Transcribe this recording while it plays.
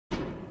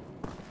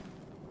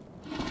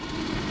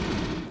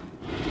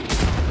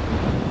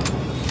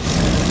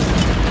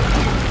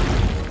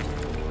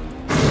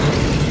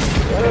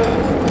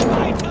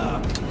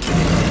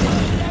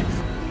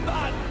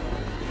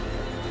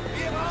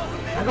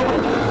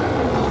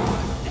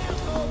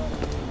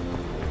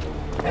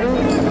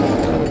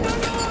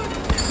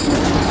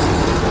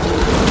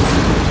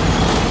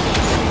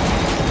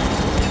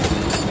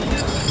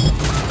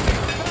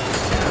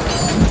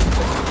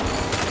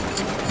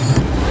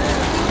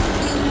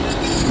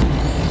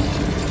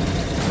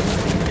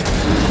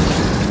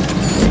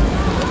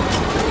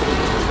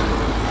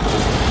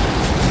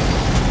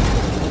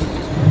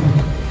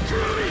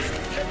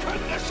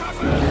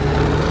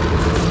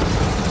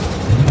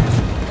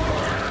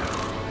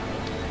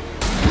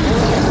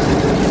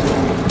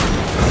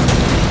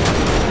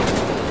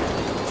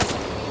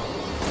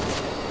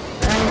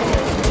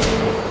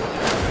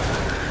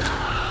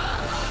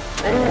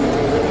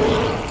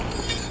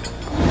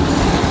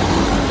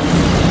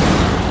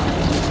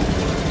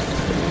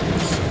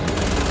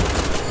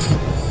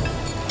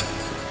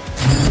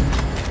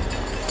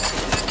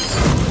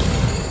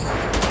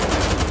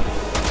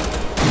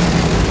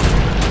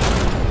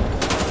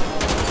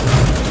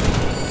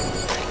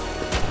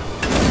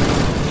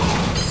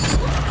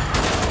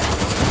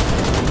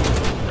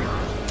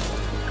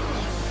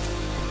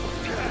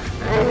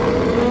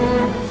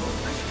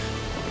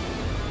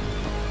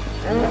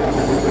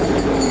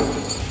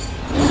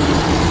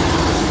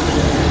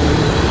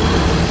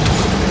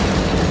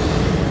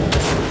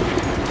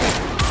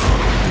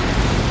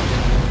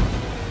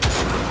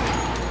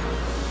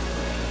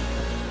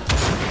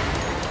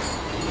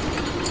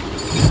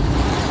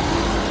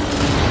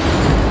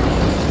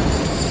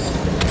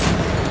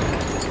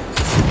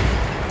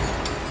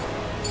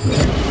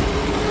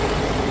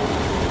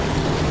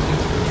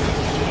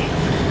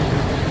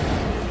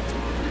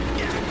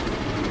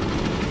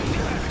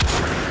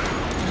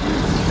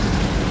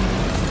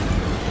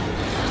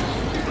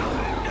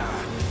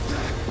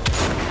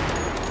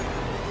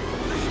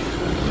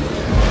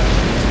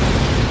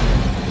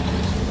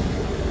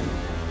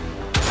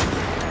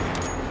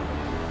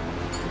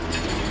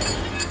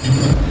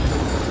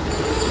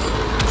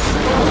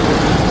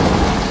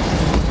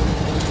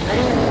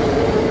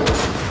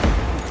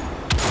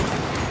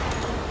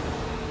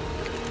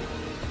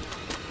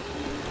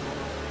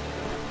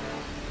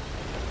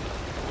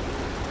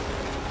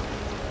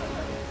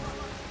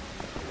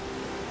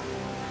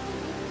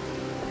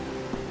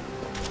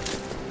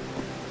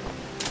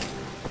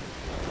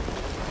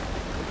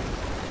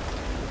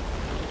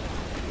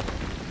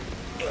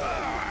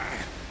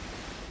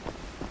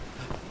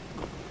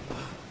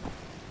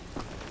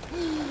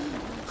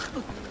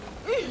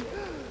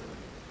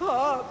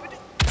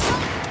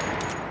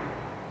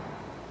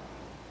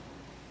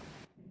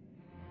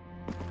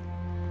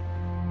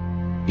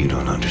You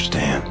don't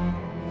understand.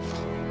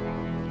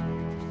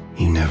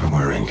 You never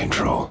were in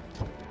control.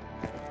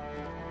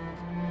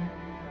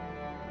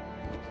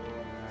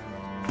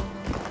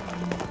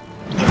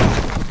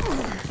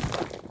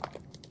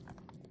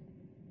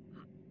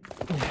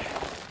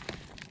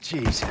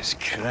 Jesus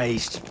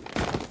Christ.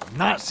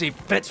 Nazi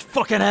bits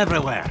fucking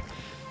everywhere.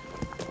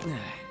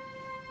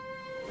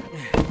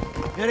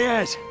 Here he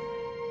is.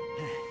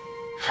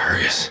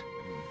 Fergus.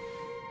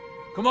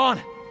 Come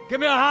on, give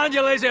me a hand,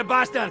 you lazy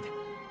bastard!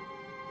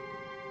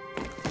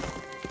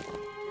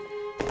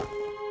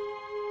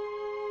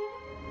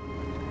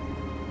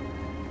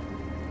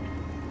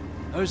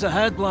 How's the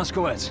head,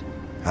 Blazkowicz?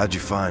 How'd you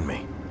find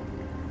me?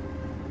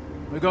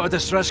 We got a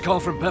distress call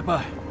from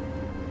Pippa.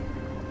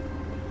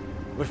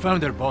 We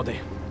found her body.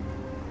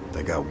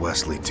 They got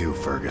Wesley too,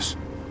 Fergus.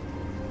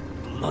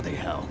 Bloody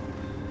hell.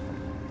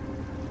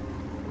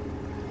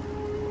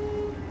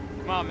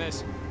 Come on,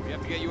 miss. We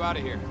have to get you out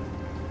of here.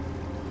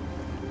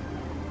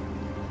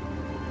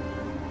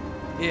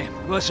 Yeah,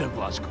 listen,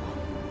 Blazko.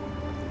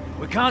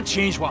 We can't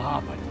change what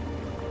happened.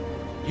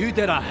 You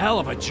did a hell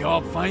of a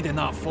job finding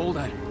that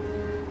folder.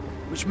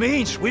 Which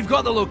means we've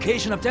got the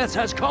location of Death's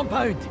Head's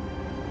compound.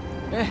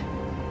 Eh?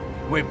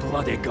 We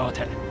bloody got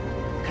it.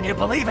 Can you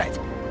believe it?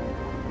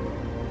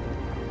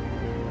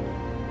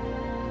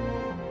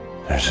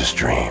 There's this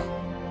dream.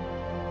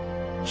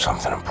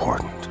 Something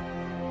important.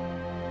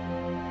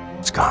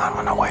 It's gone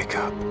when I wake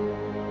up.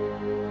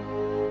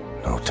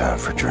 No time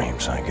for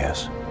dreams, I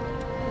guess.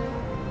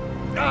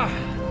 Ah,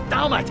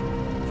 damn it!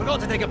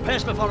 Forgot to take a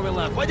piss before we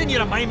left. Why didn't you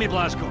remind me,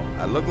 Blazko?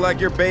 I look like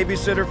your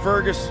babysitter,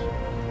 Fergus?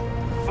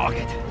 Fuck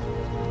it.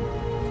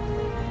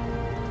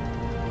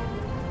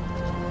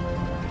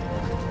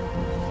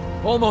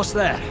 Almost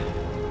there.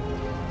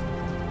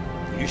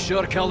 You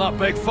sure killed that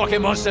big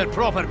fucking monster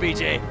proper,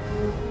 BJ.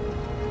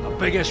 The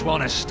biggest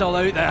one is still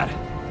out there.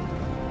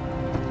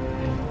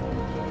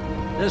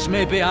 This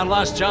may be our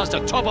last chance to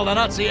topple the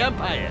Nazi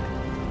Empire.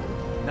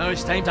 Now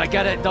it's time to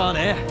get it done,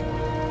 eh?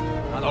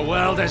 And the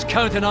world is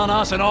counting on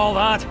us and all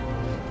that.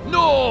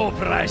 No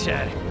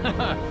pressure!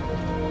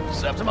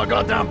 Except to my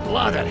goddamn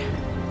bladder.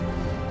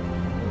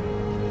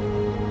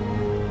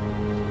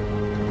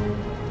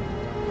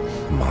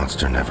 The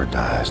monster never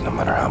dies, no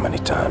matter how many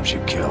times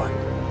you kill it.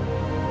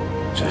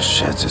 Just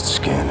sheds its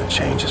skin and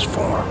changes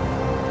form.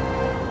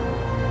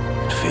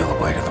 I feel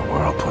the weight of the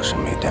world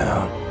pushing me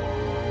down.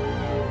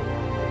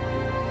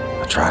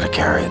 I try to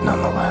carry it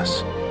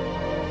nonetheless.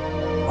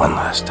 One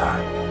last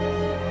time.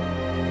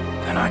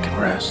 Then I can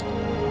rest.